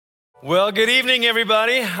Well, good evening,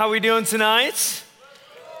 everybody. How are we doing tonight?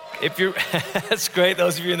 If you're, that's great,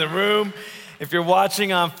 those of you in the room. If you're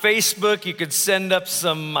watching on Facebook, you could send up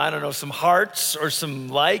some, some hearts or some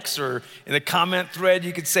likes, or in the comment thread,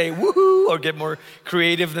 you could say woohoo, or get more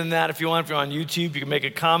creative than that if you want. If you're on YouTube, you can make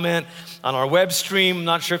a comment on our web stream. I'm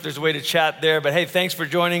not sure if there's a way to chat there, but hey, thanks for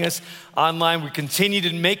joining us online. We continue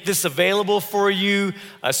to make this available for you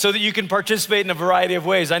so that you can participate in a variety of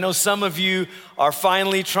ways. I know some of you are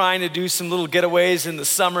finally trying to do some little getaways in the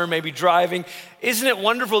summer, maybe driving. Isn't it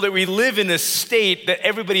wonderful that we live in a state that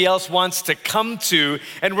everybody else wants to come to,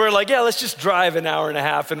 and we're like, yeah, let's just drive an hour and a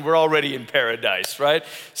half and we're already in paradise, right?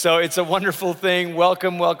 So it's a wonderful thing.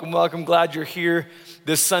 Welcome, welcome, welcome. Glad you're here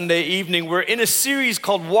this Sunday evening. We're in a series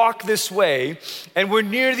called Walk This Way, and we're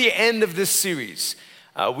near the end of this series.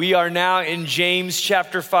 We are now in James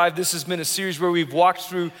chapter 5. This has been a series where we've walked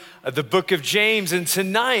through the book of James, and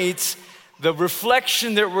tonight, the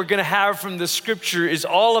reflection that we're gonna have from the scripture is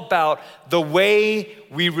all about the way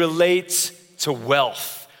we relate to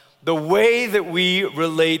wealth. The way that we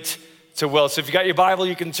relate to wealth. So if you got your Bible,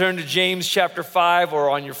 you can turn to James chapter 5, or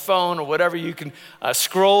on your phone or whatever, you can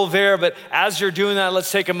scroll there. But as you're doing that,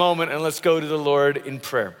 let's take a moment and let's go to the Lord in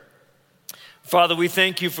prayer. Father, we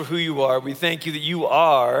thank you for who you are. We thank you that you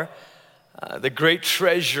are the great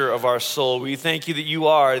treasure of our soul. We thank you that you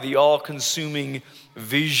are the all-consuming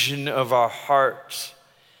vision of our heart.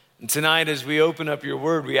 And tonight, as we open up your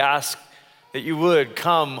word, we ask that you would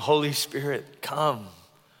come, Holy Spirit, come.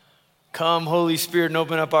 Come, Holy Spirit, and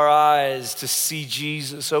open up our eyes to see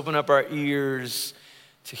Jesus. Open up our ears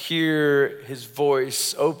to hear his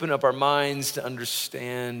voice. Open up our minds to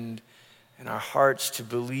understand, and our hearts to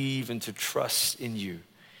believe and to trust in you.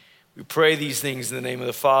 We pray these things in the name of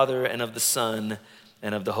the Father and of the Son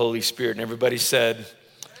and of the Holy Spirit. And everybody said,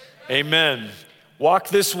 amen. Walk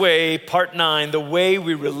This Way, part 9, the way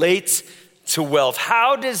we relate to wealth.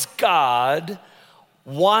 How does God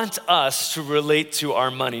want us to relate to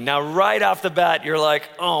our money? Now, right off the bat, you're like,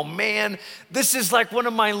 oh man, this is like one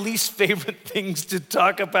of my least favorite things to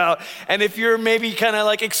talk about. And if you're maybe kind of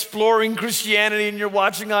like exploring Christianity and you're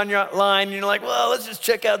watching online, and you're like, well, let's just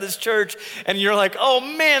check out this church. And you're like, oh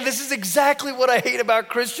man, this is exactly what I hate about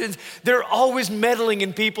Christians. They're always meddling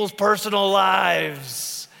in people's personal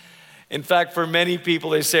lives. In fact, for many people,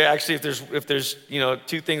 they say, actually, if there's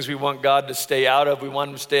two things we want God to stay out of, we want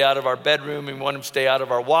him to stay out of our bedroom, and we want him to stay out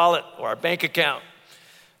of our wallet or our bank account.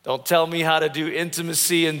 Don't tell me how to do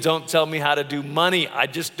intimacy, and don't tell me how to do money. I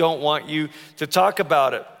just don't want you to talk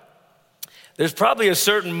about it. There's probably a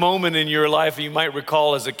certain moment in your life, you might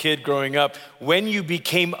recall as a kid growing up, when you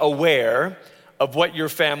became aware of what your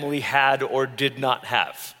family had or did not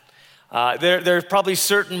have. There's probably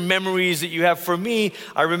certain memories that you have. For me,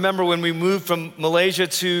 I remember when we moved from Malaysia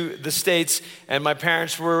to the States and my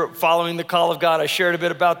parents were following the call of God. I shared a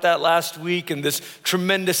bit about that last week, and this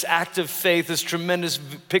tremendous act of faith, this tremendous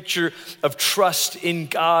picture of trust in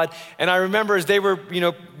God. And I remember as they were,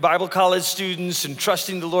 Bible college students and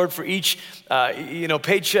trusting the Lord for each,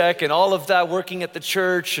 paycheck and all of that, working at the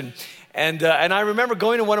church. And I remember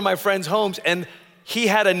going to one of my friends' homes, and he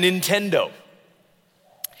had a Nintendo.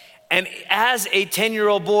 And as a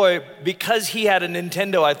 10-year-old boy, because he had a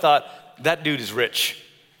Nintendo, I thought, that dude is rich.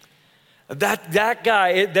 That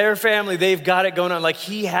guy, their family, they've got it going on. Like,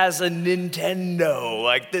 he has a Nintendo.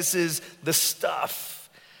 Like, this is the stuff.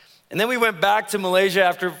 And then we went back to Malaysia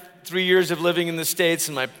after 3 years of living in the States,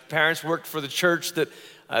 and my parents worked for the church that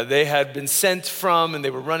they had been sent from, and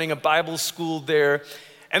they were running a Bible school there.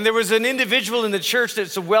 And there was an individual in the church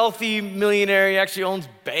that's a wealthy millionaire. He actually owns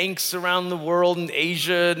banks around the world, in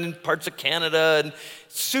Asia and in parts of Canada, and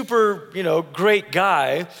super, great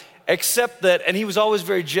guy, except that, and he was always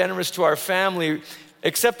very generous to our family,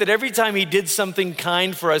 except that every time he did something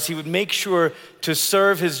kind for us, he would make sure to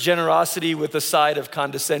serve his generosity with a side of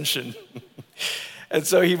condescension. And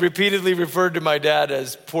so he repeatedly referred to my dad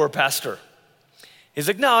as poor pastor. He's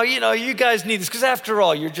like, no, you guys need this, because after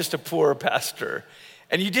all, you're just a poor pastor.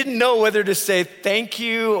 And you didn't know whether to say thank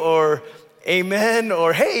you or amen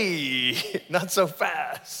or hey, not so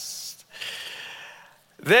fast.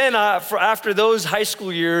 Then after those high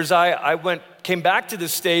school years, I came back to the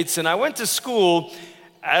States, and I went to school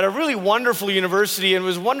at a really wonderful university, and it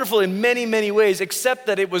was wonderful in many, many ways, except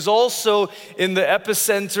that it was also in the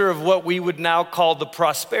epicenter of what we would now call the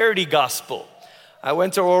prosperity gospel. I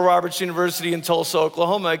went to Oral Roberts University in Tulsa,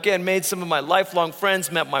 Oklahoma. Again, made some of my lifelong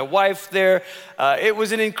friends, met my wife there. It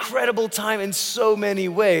was an incredible time in so many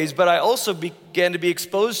ways, but I also began to be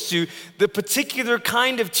exposed to the particular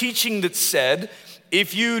kind of teaching that said,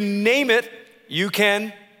 if you name it, you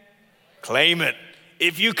can claim it.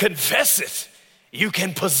 If you confess it, you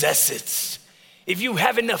can possess it. If you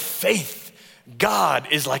have enough faith, God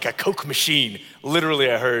is like a Coke machine.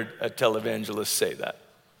 Literally, I heard a televangelist say that.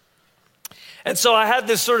 And so I had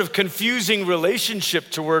this sort of confusing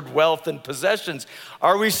relationship toward wealth and possessions.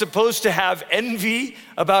 Are we supposed to have envy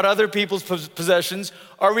about other people's possessions?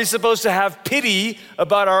 Are we supposed to have pity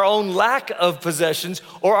about our own lack of possessions?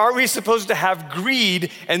 Or are we supposed to have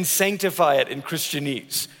greed and sanctify it in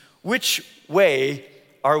Christianese? Which way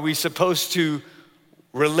are we supposed to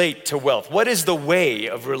relate to wealth? What is the way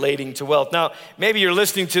of relating to wealth? Now, maybe you're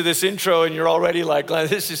listening to this intro and you're already like,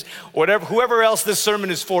 this is whatever, whoever else this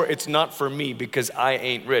sermon is for, it's not for me because I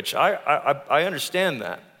ain't rich. I understand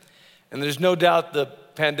that. And there's no doubt the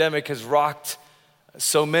pandemic has rocked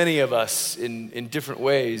so many of us in different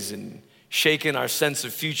ways and shaken our sense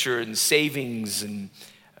of future and savings and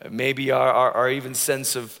maybe our even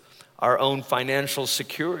sense of our own financial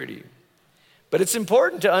security. But it's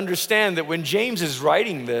important to understand that when James is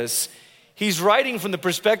writing this, he's writing from the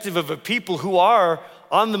perspective of a people who are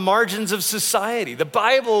on the margins of society. The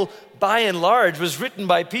Bible, by and large, was written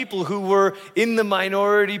by people who were in the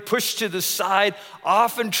minority, pushed to the side,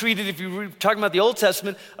 often treated, if you're talking about the Old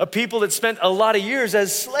Testament, a people that spent a lot of years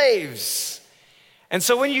as slaves. And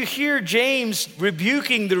so when you hear James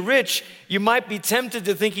rebuking the rich, you might be tempted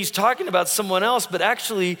to think he's talking about someone else, but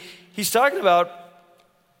actually he's talking about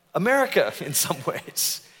America in some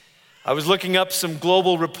ways. I was looking up some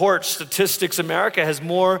global report statistics. America has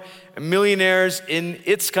more millionaires in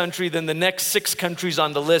its country than the next 6 countries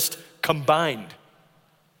on the list combined.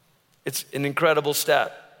 It's an incredible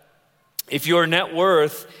stat. If your net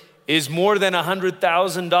worth is more than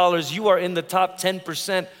 $100,000, you are in the top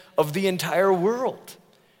 10% of the entire world,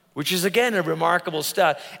 which is, again, a remarkable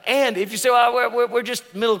stat. And if you say, well, we're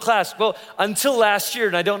just middle class. Well, until last year,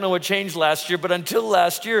 and I don't know what changed last year, but until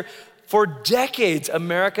last year, for decades,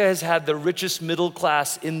 America has had the richest middle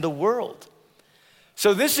class in the world.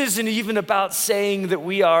 So this isn't even about saying that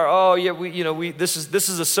we are, this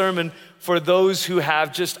is a sermon for those who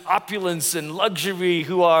have just opulence and luxury,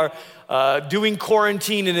 who are doing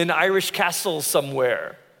quarantine in an Irish castle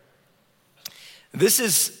somewhere.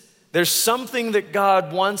 There's something that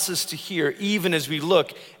God wants us to hear even as we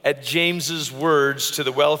look at James's words to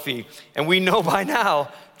the wealthy. And we know by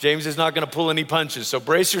now, James is not going to pull any punches. So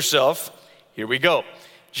brace yourself. Here we go.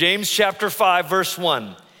 James chapter 5, verse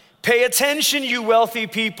 1. Pay attention, you wealthy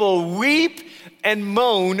people. Weep and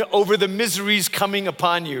moan over the miseries coming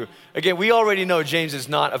upon you. Again, we already know James is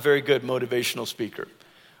not a very good motivational speaker.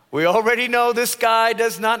 We already know this guy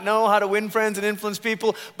does not know how to win friends and influence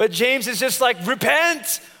people. But James is just like,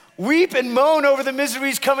 repent. Weep and moan over the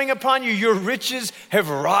miseries coming upon you. Your riches have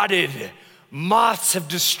rotted. Moths have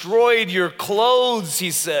destroyed your clothes,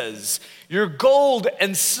 he says. Your gold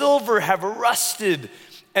and silver have rusted,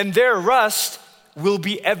 and their rust will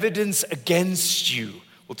be evidence against you.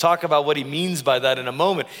 We'll talk about what he means by that in a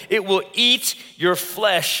moment. It will eat your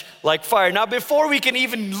flesh like fire. Now, before we can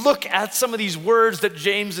even look at some of these words that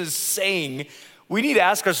James is saying, we need to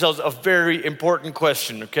ask ourselves a very important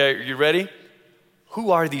question, okay? Are you ready?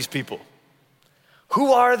 Who are these people?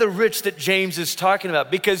 Who are the rich that James is talking about?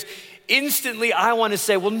 Because instantly I want to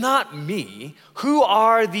say, well, not me. Who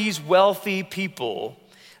are these wealthy people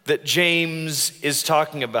that James is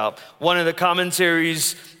talking about? One of the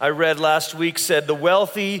commentaries I read last week said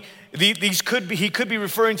he could be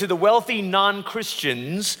referring to the wealthy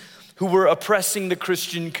non-Christians who were oppressing the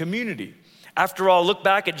Christian community. After all, look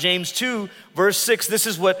back at James 2, verse 6. This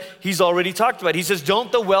is what he's already talked about. He says,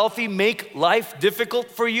 don't the wealthy make life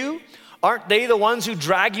difficult for you? Aren't they the ones who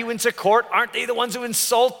drag you into court? Aren't they the ones who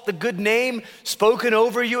insult the good name spoken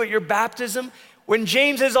over you at your baptism? When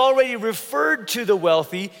James has already referred to the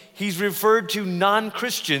wealthy, he's referred to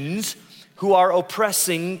non-Christians who are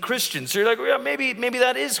oppressing Christians. So you're like, well, maybe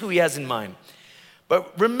that is who he has in mind.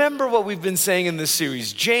 But remember what we've been saying in this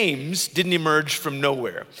series. James didn't emerge from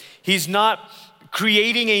nowhere. He's not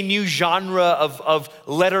creating a new genre of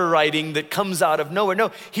letter writing that comes out of nowhere.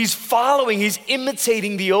 No, he's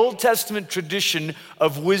imitating the Old Testament tradition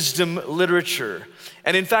of wisdom literature.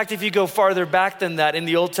 And in fact, if you go farther back than that, in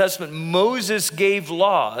the Old Testament, Moses gave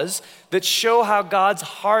laws that show how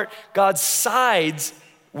God sides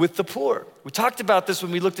with the poor. We talked about this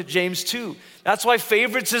when we looked at James 2. That's why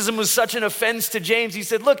favoritism was such an offense to James. He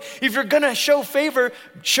said, look, if you're gonna show favor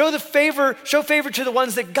to the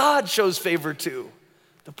ones that God shows favor to.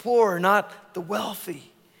 The poor, not the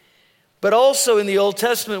wealthy. But also in the Old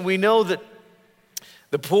Testament, we know that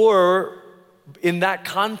the poor in that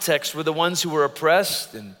context were the ones who were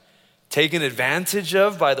oppressed and taken advantage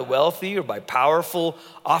of by the wealthy or by powerful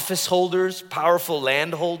office holders, powerful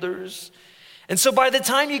landholders. And so by the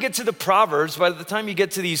time you get to the Proverbs, by the time you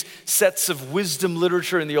get to these sets of wisdom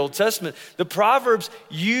literature in the Old Testament, the Proverbs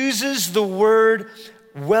uses the word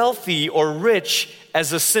wealthy or rich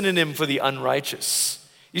as a synonym for the unrighteous.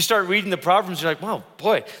 You start reading the Proverbs, you're like, wow,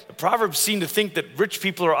 boy, the Proverbs seem to think that rich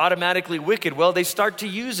people are automatically wicked. Well, they start to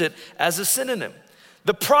use it as a synonym.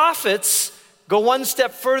 The prophets go one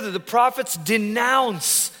step further. The prophets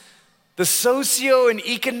denounce the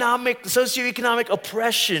socioeconomic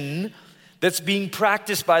oppression that's being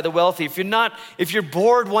practiced by the wealthy. If you're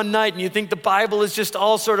bored one night and you think the Bible is just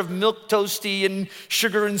all sort of milk toasty and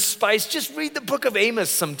sugar and spice, just read the book of Amos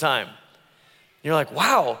sometime. You're like,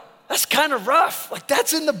 wow, that's kind of rough. Like,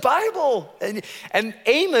 that's in the Bible. And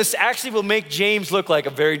Amos actually will make James look like a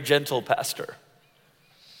very gentle pastor.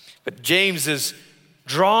 But James is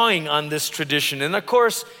drawing on this tradition. And of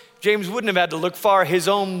course, James wouldn't have had to look far. His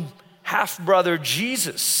own half-brother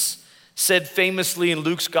Jesus said famously in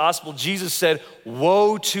Luke's gospel, Jesus said,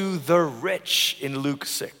 woe to the rich in Luke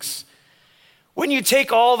 6. When you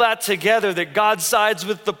take all that together, that God sides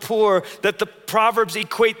with the poor, that the Proverbs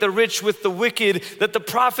equate the rich with the wicked, that the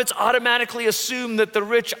prophets automatically assume that the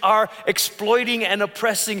rich are exploiting and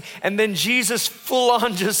oppressing, and then Jesus full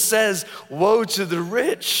on just says, woe to the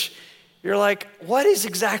rich. You're like, what is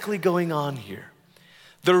exactly going on here?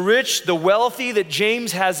 The rich, the wealthy that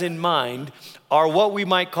James has in mind are what we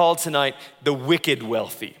might call tonight the wicked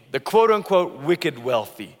wealthy, the quote unquote wicked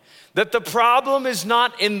wealthy. That the problem is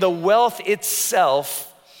not in the wealth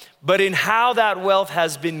itself, but in how that wealth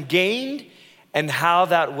has been gained and how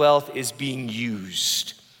that wealth is being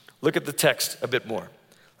used. Look at the text a bit more.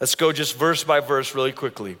 Let's go just verse by verse really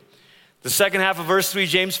quickly. The second half of verse 3,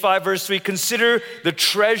 James 5, verse 3, consider the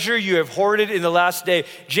treasure you have hoarded in the last day.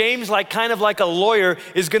 James, kind of like a lawyer,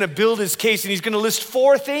 is going to build his case, and he's going to list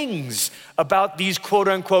 4 things about these quote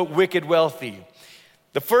unquote wicked wealthy.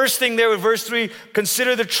 The first thing there with verse 3,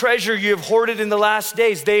 consider the treasure you have hoarded in the last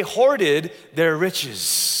days. They hoarded their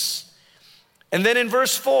riches. And then in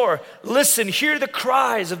verse 4, listen, hear the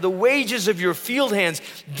cries of the wages of your field hands.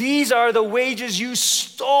 These are the wages you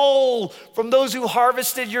stole from those who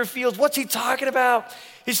harvested your fields. What's he talking about?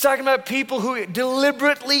 He's talking about people who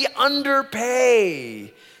deliberately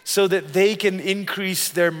underpay so that they can increase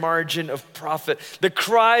their margin of profit. The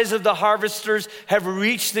cries of the harvesters have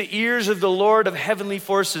reached the ears of the Lord of heavenly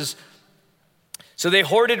forces. So they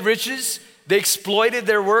hoarded riches, they exploited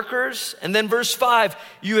their workers. And then verse 5,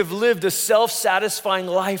 you have lived a self-satisfying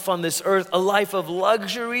life on this earth, a life of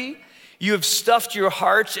luxury. You have stuffed your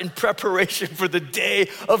hearts in preparation for the day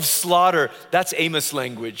of slaughter. That's Amos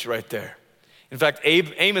language right there. In fact,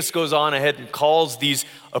 Amos goes on ahead and calls these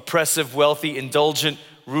oppressive, wealthy, indulgent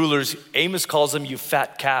rulers, Amos calls them you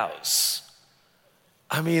fat cows.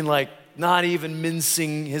 I mean, not even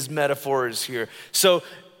mincing his metaphors here. So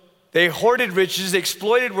they hoarded riches, they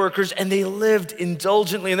exploited workers, and they lived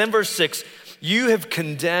indulgently. And then verse 6, you have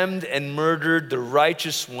condemned and murdered the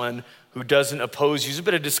righteous one who doesn't oppose you. There's a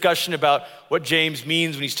bit of discussion about what James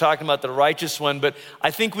means when he's talking about the righteous one, but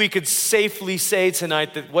I think we could safely say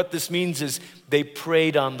tonight that what this means is they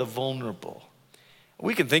preyed on the vulnerable.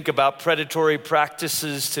 We can think about predatory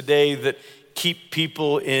practices today that keep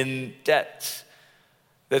people in debt,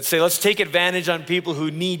 that say, let's take advantage on people who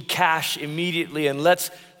need cash immediately and let's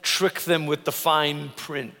trick them with the fine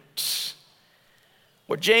print.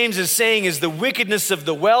 What James is saying is the wickedness of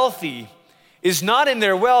the wealthy is not in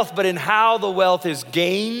their wealth, but in how the wealth is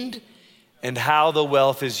gained and how the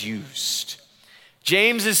wealth is used.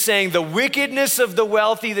 James is saying the wickedness of the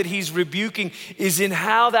wealthy that he's rebuking is in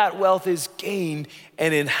how that wealth is gained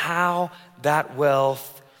and in how that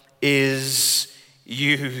wealth is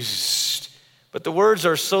used. But the words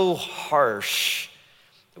are so harsh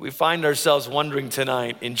that we find ourselves wondering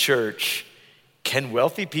tonight in church, can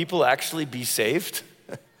wealthy people actually be saved?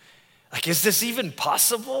 Is this even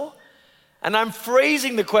possible? And I'm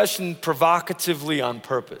phrasing the question provocatively on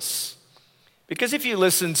purpose. Because if you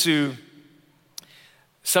listen to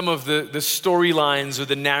some of the storylines or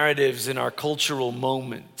the narratives in our cultural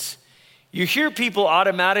moment, you hear people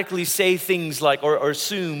automatically say things like, or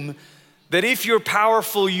assume that if you're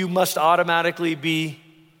powerful, you must automatically be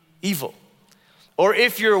evil. Or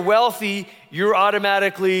if you're wealthy, you're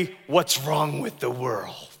automatically, what's wrong with the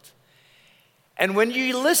world? And when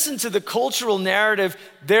you listen to the cultural narrative,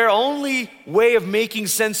 their only way of making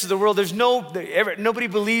sense of the world, nobody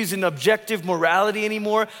believes in objective morality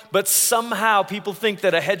anymore, but somehow people think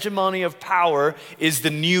that a hegemony of power is the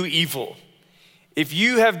new evil. If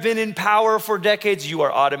you have been in power for decades, you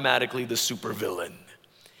are automatically the supervillain.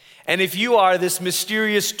 And if you are this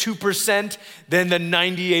mysterious 2%, then the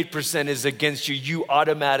 98% is against you. You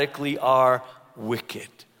automatically are wicked.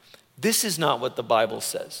 This is not what the Bible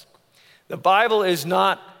says. The Bible is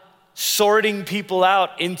not sorting people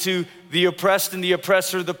out into the oppressed and the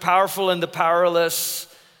oppressor, the powerful and the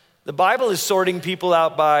powerless. The Bible is sorting people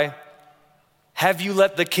out by, have you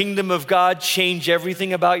let the kingdom of God change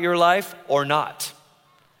everything about your life or not?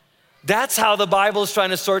 That's how the Bible is trying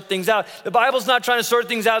to sort things out. The Bible's not trying to sort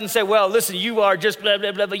things out and say, well, listen, you are just blah,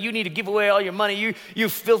 blah, blah, but you need to give away all your money. You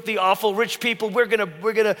filthy, awful, rich people. We're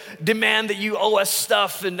gonna demand that you owe us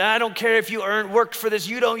stuff, and I don't care if you worked for this.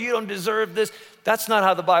 You don't deserve this. That's not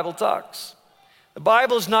how the Bible talks. The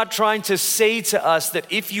Bible is not trying to say to us that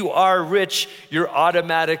if you are rich, you're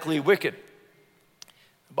automatically wicked.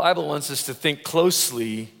 The Bible wants us to think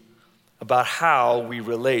closely about how we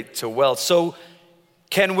relate to wealth. So,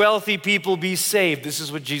 can wealthy people be saved? This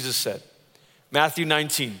is what Jesus said. Matthew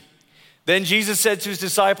 19. Then Jesus said to his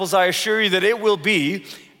disciples, I assure you that it will be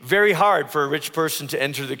very hard for a rich person to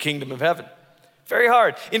enter the kingdom of heaven. Very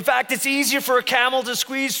hard. In fact, it's easier for a camel to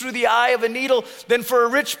squeeze through the eye of a needle than for a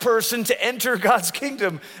rich person to enter God's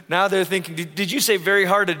kingdom. Now they're thinking, did you say very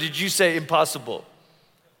hard or did you say impossible?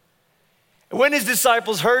 When his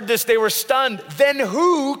disciples heard this, they were stunned. Then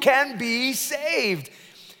who can be saved?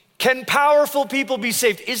 Can powerful people be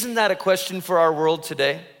saved? Isn't that a question for our world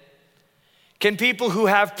today? Can people who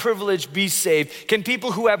have privilege be saved? Can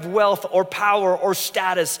people who have wealth or power or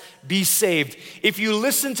status be saved? If you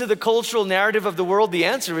listen to the cultural narrative of the world, the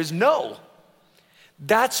answer is no.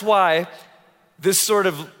 That's why this sort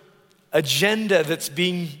of agenda that's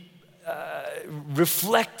being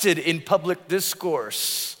reflected in public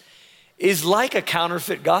discourse is like a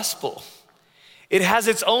counterfeit gospel. It has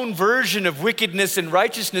its own version of wickedness and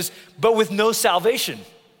righteousness, but with no salvation.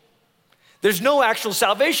 There's no actual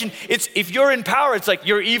salvation. It's if you're in power, it's like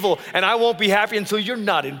you're evil and I won't be happy until you're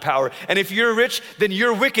not in power. And if you're rich, then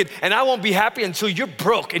you're wicked and I won't be happy until you're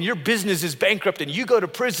broke and your business is bankrupt and you go to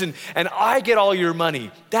prison and I get all your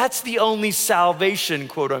money. That's the only salvation,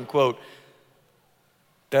 quote unquote,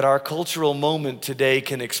 that our cultural moment today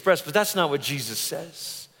can express. But that's not what Jesus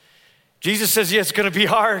says. Jesus says, yeah, it's gonna be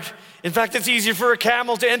hard. In fact, it's easier for a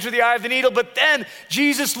camel to enter the eye of the needle. But then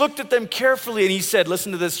Jesus looked at them carefully and he said,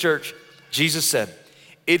 listen to this, church. Jesus said,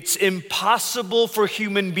 it's impossible for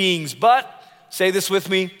human beings, but, say this with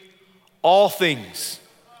me, all things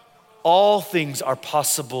are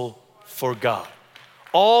possible for God.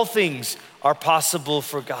 All things are possible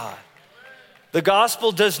for God. The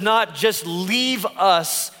gospel does not just leave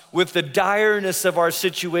us with the direness of our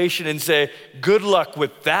situation and say, good luck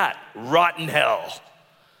with that, rotten hell.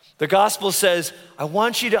 The gospel says, I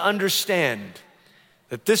want you to understand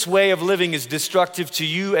that this way of living is destructive to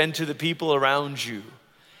you and to the people around you.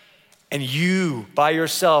 And you, by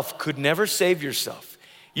yourself, could never save yourself.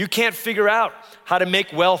 You can't figure out how to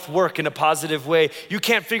make wealth work in a positive way. You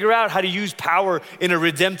can't figure out how to use power in a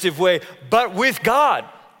redemptive way. But with God,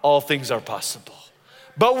 all things are possible.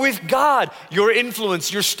 But with God, your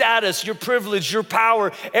influence, your status, your privilege, your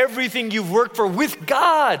power, everything you've worked for, with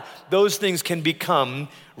God, those things can become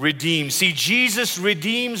redeemed. See, Jesus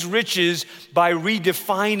redeems riches by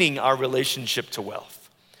redefining our relationship to wealth.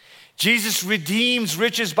 Jesus redeems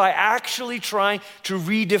riches by actually trying to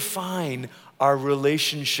redefine our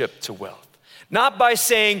relationship to wealth. Not by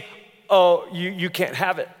saying, oh, you can't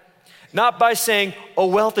have it. Not by saying, oh,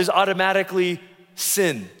 wealth is automatically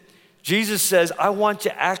sin. Jesus says, I want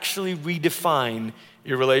to actually redefine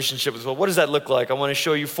your relationship with wealth. What does that look like? I want to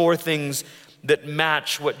show you 4 things that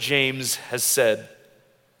match what James has said.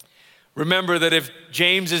 Remember that if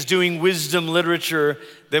James is doing wisdom literature,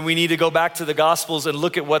 then we need to go back to the Gospels and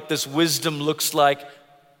look at what this wisdom looks like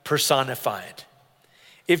personified.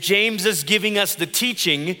 If James is giving us the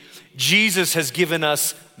teaching, Jesus has given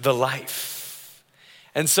us the life.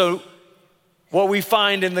 And so what we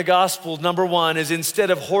find in the gospel, number 1, is instead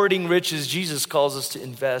of hoarding riches, Jesus calls us to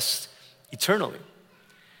invest eternally.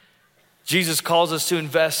 Jesus calls us to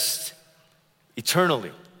invest eternally.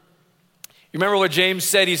 You remember what James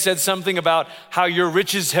said? He said something about how your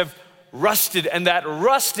riches have rusted and that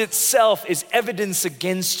rust itself is evidence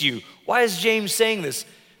against you. Why is James saying this?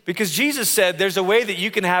 Because Jesus said there's a way that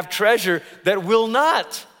you can have treasure that will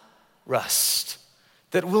not rust,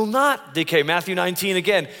 that will not decay. Matthew 19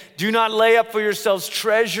 again, do not lay up for yourselves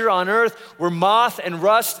treasure on earth where moth and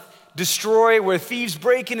rust destroy, where thieves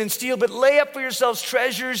break in and steal, but lay up for yourselves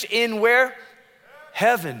treasures in where?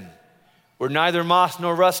 Heaven, where neither moth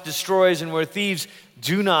nor rust destroys and where thieves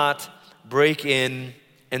do not break in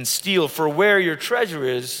and steal. For where your treasure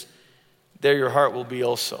is, there your heart will be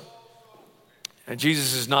also. And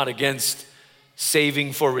Jesus is not against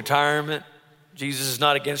saving for retirement. Jesus is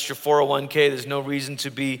not against your 401k. There's no reason to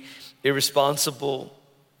be irresponsible.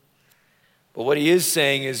 But what he is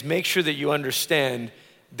saying is make sure that you understand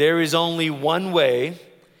there is only one way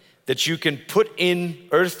that you can put in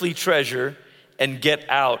earthly treasure and get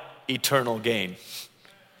out eternal gain.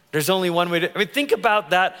 There's only one way to, think about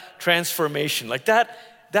that transformation. Like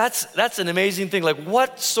that's an amazing thing. Like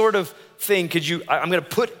what sort of thing could I'm gonna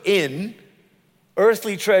put in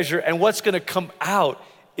earthly treasure and what's gonna come out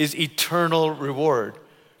is eternal reward.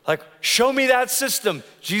 Like, show me that system.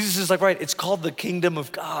 Jesus is like, right, it's called the kingdom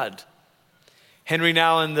of God. Henry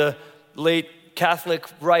Nouwen, the late Catholic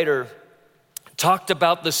writer, talked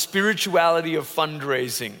about the spirituality of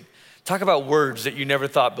fundraising. Talk about words that you never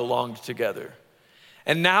thought belonged together.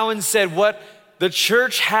 And Nouwen said what the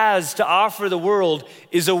church has to offer the world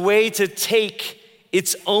is a way to take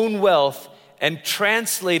its own wealth and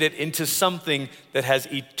translate it into something that has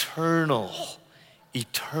eternal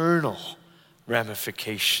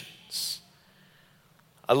ramifications.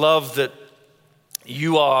 I love that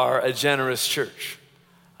you are a generous church.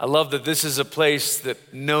 I love that this is a place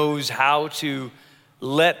that knows how to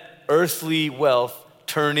let earthly wealth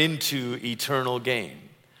turn into eternal gain.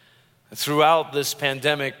 Throughout this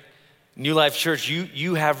pandemic, New Life Church,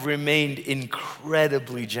 you have remained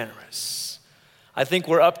incredibly generous. I think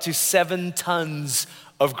we're up to 7 tons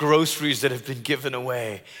of groceries that have been given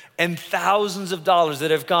away and thousands of dollars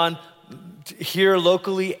that have gone here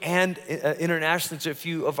locally and internationally to a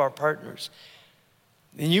few of our partners.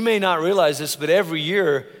 And you may not realize this, but every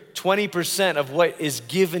year, 20% of what is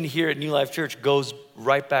given here at New Life Church goes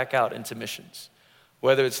right back out into missions,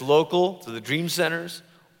 whether it's local to the Dream Centers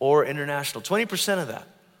or international, 20% of that.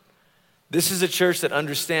 This is a church that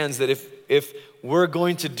understands that if we're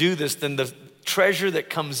going to do this, then the treasure that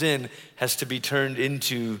comes in has to be turned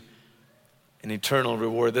into an eternal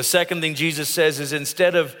reward. The second thing Jesus says is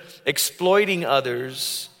instead of exploiting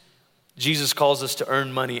others, Jesus calls us to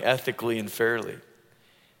earn money ethically and fairly.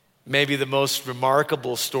 Maybe the most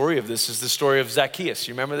remarkable story of this is the story of Zacchaeus.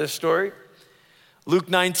 You remember this story? Luke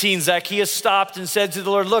 19, Zacchaeus stopped and said to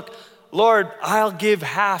the Lord, "Look, Lord, I'll give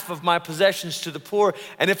half of my possessions to the poor,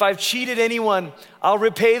 and if I've cheated anyone, I'll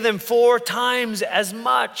repay them 4 times as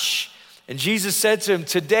much." And Jesus said to him,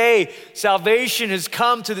 "Today, salvation has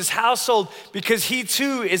come to this household because he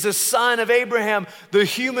too is a son of Abraham. The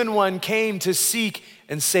human one came to seek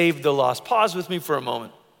and save the lost." Pause with me for a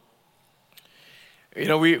moment. You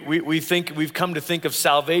know, we've come to think of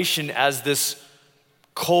salvation as this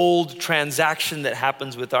cold transaction that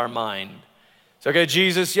happens with our mind. So, okay,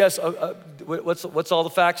 Jesus, yes, what's all the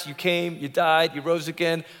facts? You came, you died, you rose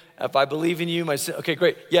again. If I believe in you, my sin, okay,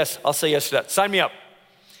 great. Yes, I'll say yes to that. Sign me up.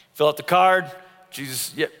 Fill out the card.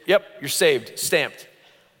 Jesus, yep, you're saved, stamped.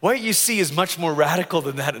 What you see is much more radical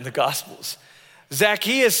than that in the Gospels.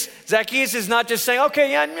 Zacchaeus is not just saying,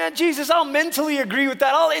 okay, yeah, Jesus, I'll mentally agree with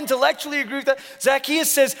that. I'll intellectually agree with that.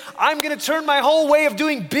 Zacchaeus says, I'm going to turn my whole way of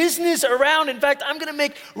doing business around. In fact, I'm going to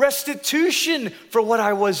make restitution for what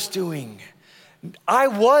I was doing. I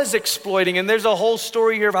was exploiting, and there's a whole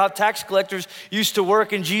story here of how tax collectors used to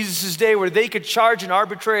work in Jesus' day where they could charge an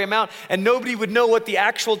arbitrary amount and nobody would know what the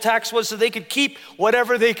actual tax was, so they could keep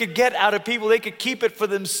whatever they could get out of people. They could keep it for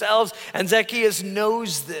themselves, and Zacchaeus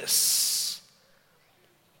knows this.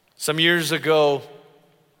 Some years ago,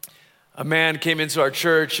 a man came into our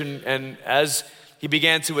church, and as he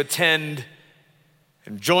began to attend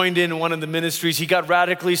and joined in one of the ministries, he got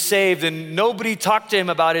radically saved, and nobody talked to him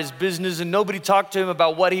about his business, and nobody talked to him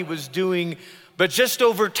about what he was doing. But just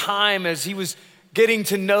over time, as he was getting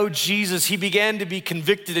to know Jesus, he began to be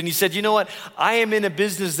convicted, and he said, you know what? I am in a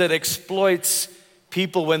business that exploits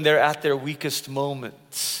people when they're at their weakest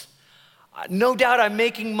moments. No doubt I'm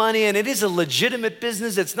making money, and it is a legitimate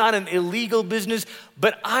business. It's not an illegal business,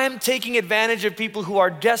 but I'm taking advantage of people who are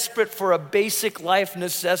desperate for a basic life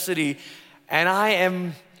necessity, and I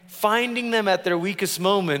am finding them at their weakest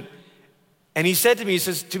moment. And he said to me, he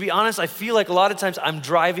says, to be honest, I feel like a lot of times I'm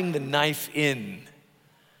driving the knife in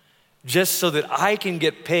just so that I can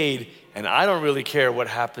get paid, and I don't really care what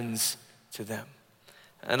happens to them.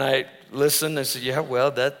 And I listened, I said, yeah, well,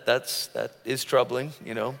 that is troubling,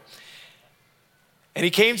 you know. And he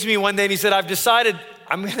came to me one day and he said, I've decided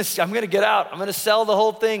I'm gonna get out. I'm gonna sell the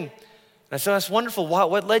whole thing. And I said, that's wonderful.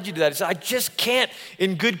 What led you to that? He said, I just can't,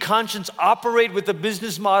 in good conscience, operate with a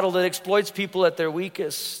business model that exploits people at their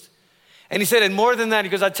weakest. And he said, and more than that, he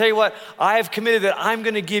goes, I tell you what, I have committed that I'm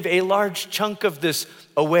gonna give a large chunk of this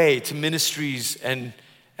away to ministries and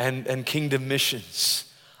kingdom missions.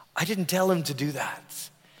 I didn't tell him to do that.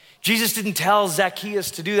 Jesus didn't tell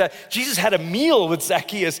Zacchaeus to do that. Jesus had a meal with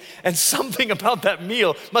Zacchaeus, and something about that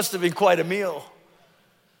meal must have been quite a meal.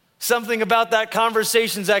 Something about that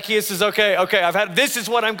conversation, Zacchaeus says, okay, this is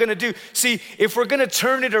what I'm gonna do. See, if we're gonna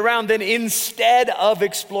turn it around, then instead of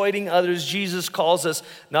exploiting others, Jesus calls us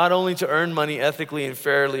not only to earn money ethically and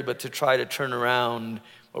fairly, but to try to turn around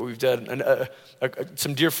what we've done. And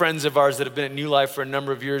some dear friends of ours that have been at New Life for a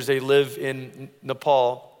number of years, they live in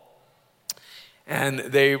Nepal, and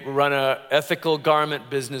they run an ethical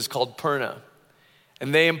garment business called Purna.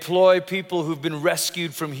 And they employ people who've been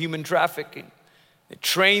rescued from human trafficking. They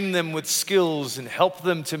train them with skills and help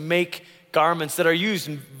them to make garments that are used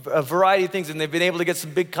in a variety of things. And they've been able to get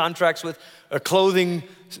some big contracts with clothing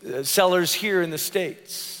sellers here in the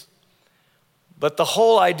States. But the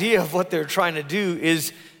whole idea of what they're trying to do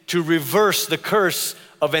is to reverse the curse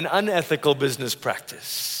of an unethical business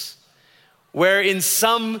practice, where in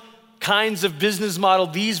some kinds of business model,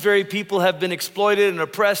 these very people have been exploited and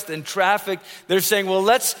oppressed and trafficked. They're saying, well,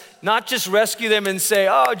 let's not just rescue them and say,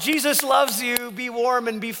 oh, Jesus loves you, be warm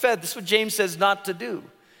and be fed. This is what James says not to do.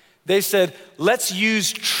 They said, let's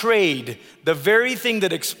use trade, the very thing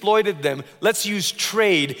that exploited them, let's use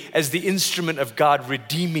trade as the instrument of God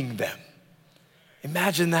redeeming them.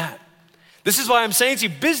 Imagine that. This is why I'm saying to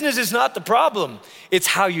you, business is not the problem, it's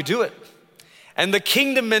how you do it. And the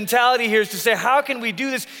kingdom mentality here is to say, how can we do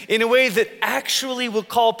this in a way that actually will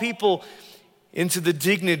call people into the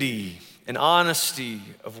dignity and honesty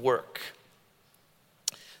of work?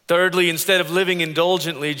 Thirdly, instead of living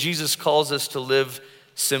indulgently, Jesus calls us to live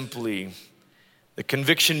simply. The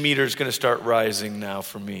conviction meter is going to start rising now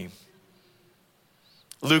for me.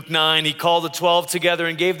 Luke 9, he called the 12 together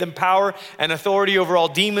and gave them power and authority over all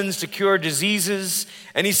demons to cure diseases.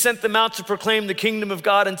 And he sent them out to proclaim the kingdom of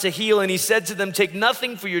God and to heal. And he said to them, take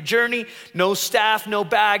nothing for your journey, no staff, no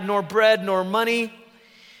bag, nor bread, nor money.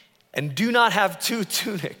 And do not have 2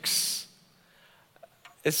 tunics.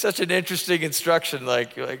 It's such an interesting instruction.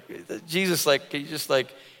 Like Jesus, can you just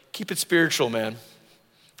keep it spiritual, man.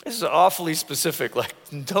 This is awfully specific.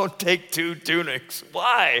 Don't take 2 tunics.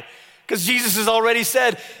 Why? Because Jesus has already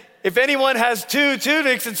said, if anyone has 2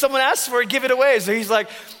 tunics and someone asks for it, give it away. So he's like,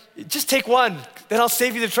 just take 1. Then I'll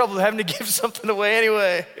save you the trouble of having to give something away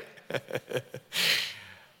anyway.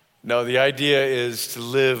 No, the idea is to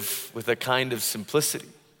live with a kind of simplicity.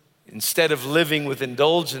 Instead of living with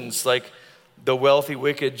indulgence like the wealthy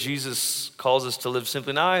wicked, Jesus calls us to live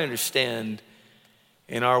simply. Now I understand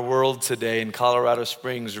in our world today, in Colorado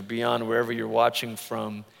Springs or beyond, wherever you're watching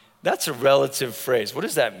from, that's a relative phrase. What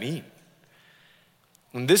does that mean?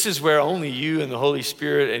 And this is where only you and the Holy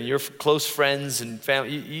Spirit and your close friends and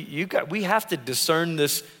family, we have to discern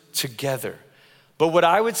this together. But what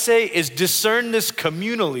I would say is discern this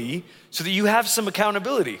communally so that you have some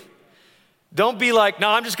accountability. Don't be like, no,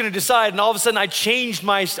 I'm just going to decide, and all of a sudden I changed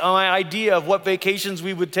my idea of what vacations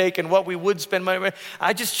we would take and what we would spend money on.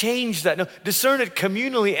 I just changed that. No, discern it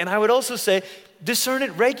communally, and I would also say discern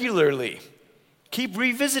it regularly. Keep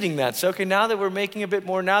revisiting that. So, okay, now that we're making a bit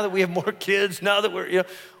more, now that we have more kids, now that we're,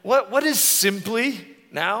 what is simply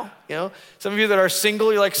now? Some of you that are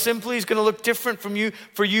single, you're like, simply is going to look different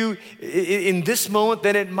for you in this moment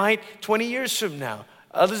than it might 20 years from now.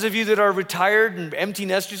 Others of you that are retired and empty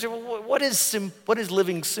nesters, you say, well, what is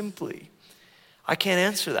living simply? I can't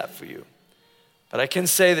answer that for you. But I can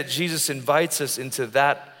say that Jesus invites us into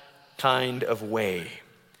that kind of way.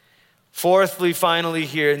 Fourthly, finally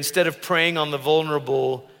here, instead of preying on the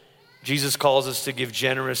vulnerable, Jesus calls us to give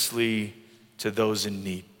generously to those in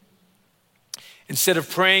need. Instead of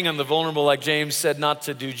preying on the vulnerable, like James said not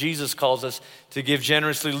to do, Jesus calls us to give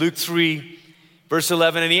generously. Luke 3, verse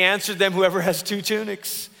 11, and he answered them, whoever has 2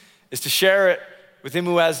 tunics is to share it with him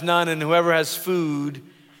who has none, and whoever has food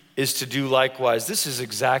is to do likewise. This is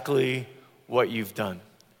exactly what you've done.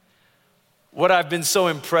 What I've been so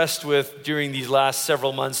impressed with during these last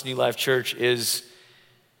several months in New Life Church is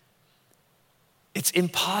it's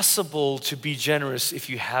impossible to be generous if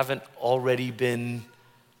you haven't already been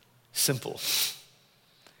simple.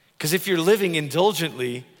 Because if you're living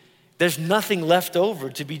indulgently, there's nothing left over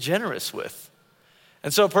to be generous with.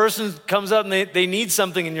 And so a person comes up and they need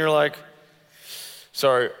something and you're like,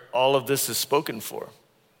 sorry, all of this is spoken for.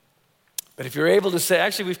 But if you're able to say,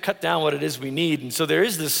 actually, we've cut down what it is we need, and so there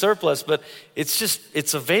is this surplus, but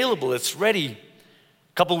it's available, it's ready.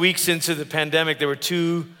 A couple weeks into the pandemic, there were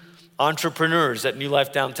 2 entrepreneurs at New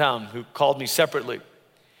Life Downtown who called me separately.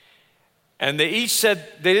 And they each said,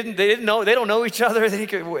 they don't know each other,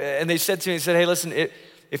 and they said to me, hey, listen,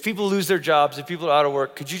 if people lose their jobs, if people are out of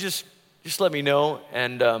work, could you just let me know,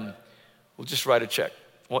 and we'll just write a check.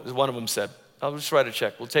 One of them said, I'll just write a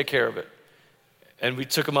check, we'll take care of it. And we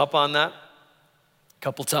took him up on that a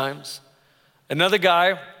couple times. Another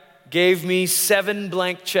guy gave me 7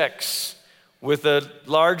 blank checks with a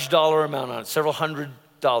large dollar amount on it, several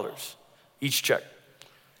 $100s each check.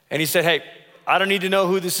 And he said, hey, I don't need to know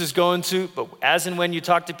who this is going to, but as and when you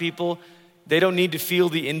talk to people, they don't need to feel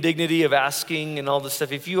the indignity of asking and all this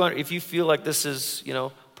stuff. If you feel like this is,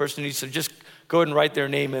 person needs to, just go ahead and write their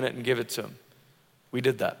name in it and give it to them. We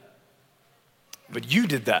did that. But you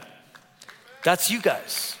did that. That's you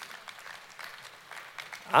guys.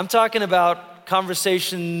 I'm talking about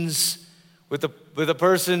conversations with a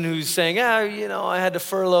person who's saying, I had to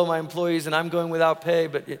furlough my employees and I'm going without pay,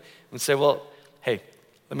 but and say, well, hey,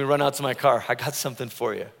 let me run out to my car. I got something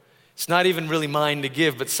for you. It's not even really mine to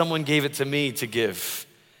give, but someone gave it to me to give.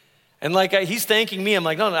 And he's thanking me. I'm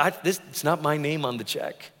like, no, it's not my name on the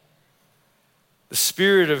check. The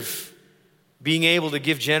spirit of being able to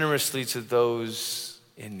give generously to those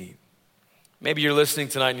in need. Maybe you're listening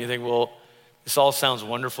tonight and you think, well, this all sounds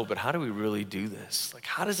wonderful, but how do we really do this?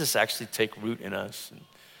 How does this actually take root in us? And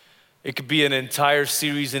it could be an entire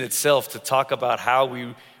series in itself to talk about how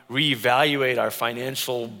we reevaluate our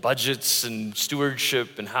financial budgets and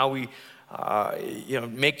stewardship and how we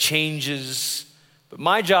make changes. But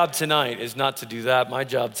my job tonight is not to do that. My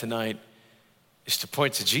job tonight is to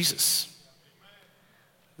point to Jesus.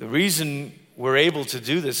 The reason we're able to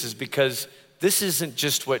do this is because this isn't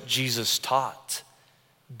just what Jesus taught.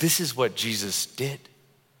 This is what Jesus did.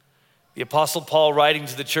 The Apostle Paul, writing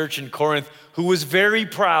to the church in Corinth, who was very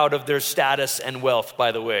proud of their status and wealth,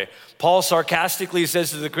 by the way. Paul sarcastically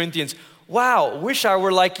says to the Corinthians, wow, wish I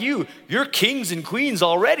were like you. You're kings and queens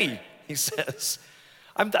already, he says.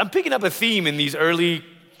 I'm picking up a theme in these early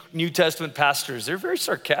New Testament pastors. They're very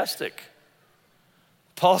sarcastic.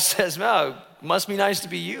 Paul says, wow, it must be nice to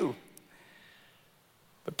be you.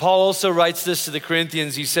 But Paul also writes this to the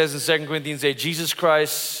Corinthians. He says in 2 Corinthians 8, Jesus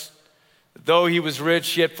Christ, though he was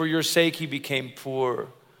rich, yet for your sake he became poor,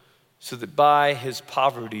 so that by his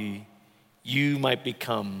poverty you might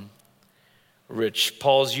become rich.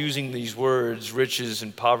 Paul's using these words, riches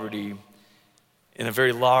and poverty, in a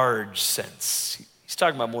very large sense. He's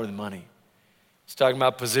talking about more than money. He's talking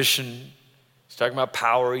about position. He's talking about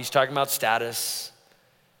power. He's talking about status.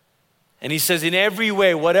 And he says, in every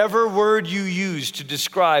way, whatever word you use to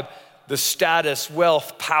describe the status,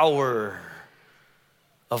 wealth, power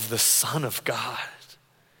of the Son of God.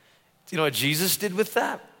 Do you know what Jesus did with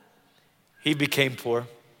that? He became poor.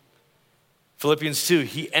 Philippians 2,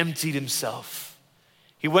 he emptied himself.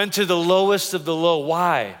 He went to the lowest of the low.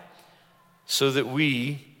 Why? So that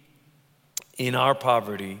we, in our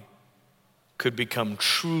poverty, could become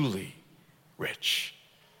truly rich.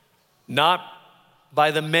 Not by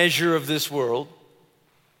the measure of this world,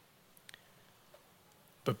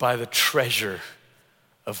 but by the treasure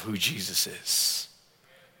of who Jesus is.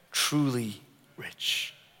 Truly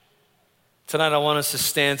rich. Tonight I want us to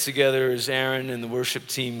stand together as Aaron and the worship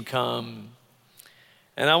team come.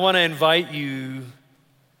 And I want to invite you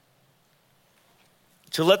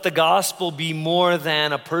to let the gospel be more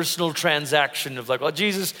than a personal transaction of oh,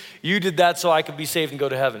 Jesus, you did that so I could be saved and go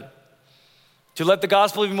to heaven. To let the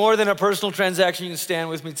gospel be more than a personal transaction. You can stand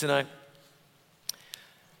with me tonight.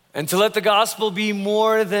 And to let the gospel be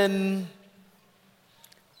more than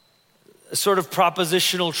a sort of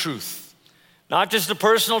propositional truth. Not just a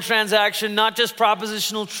personal transaction, not just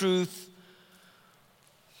propositional truth,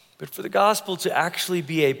 but for the gospel to actually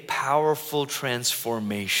be a powerful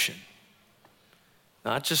transformation.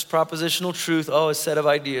 Not just propositional truth, a set of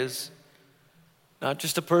ideas. Not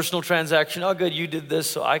just a personal transaction, good, you did this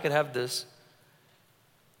so I could have this.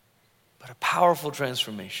 But a powerful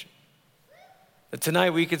transformation. That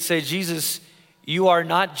tonight we could say, Jesus, you are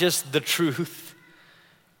not just the truth.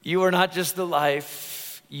 You are not just the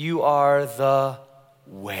life. You are the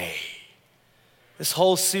way. This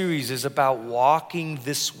whole series is about walking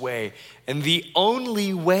this way. And the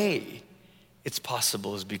only way it's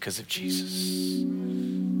possible is because of Jesus.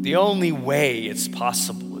 The only way it's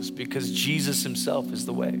possible is because Jesus himself is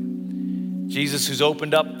the way. Jesus who's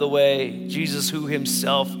opened up the way. Jesus who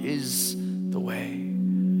himself is the way.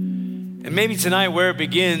 And maybe tonight where it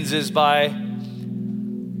begins is by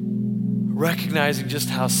recognizing just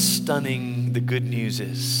how stunning the good news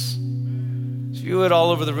is. So you would all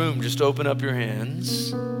over the room just open up your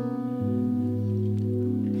hands.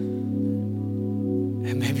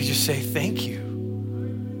 And maybe just say thank you.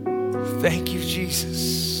 Thank you,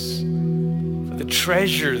 Jesus, for the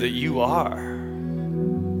treasure that you are.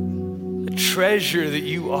 Treasure that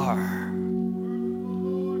you are.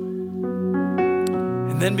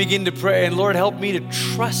 And then begin to pray, and Lord, help me to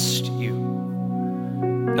trust you.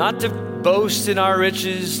 Not to boast in our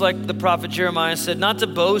riches, like the prophet Jeremiah said, not to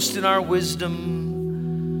boast in our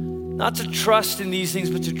wisdom, not to trust in these things,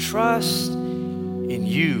 but to trust in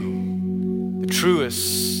you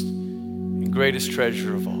truest and greatest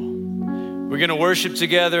treasure of all. We're going to worship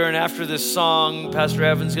together, and after this song, Pastor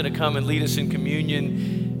Evan's going to come and lead us in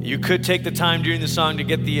communion. You could take the time during the song to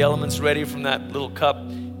get the elements ready from that little cup.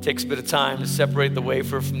 It takes a bit of time to separate the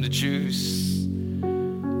wafer from the juice.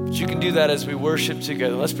 But you can do that as we worship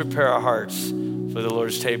together. Let's prepare our hearts for the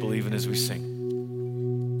Lord's table even as we sing.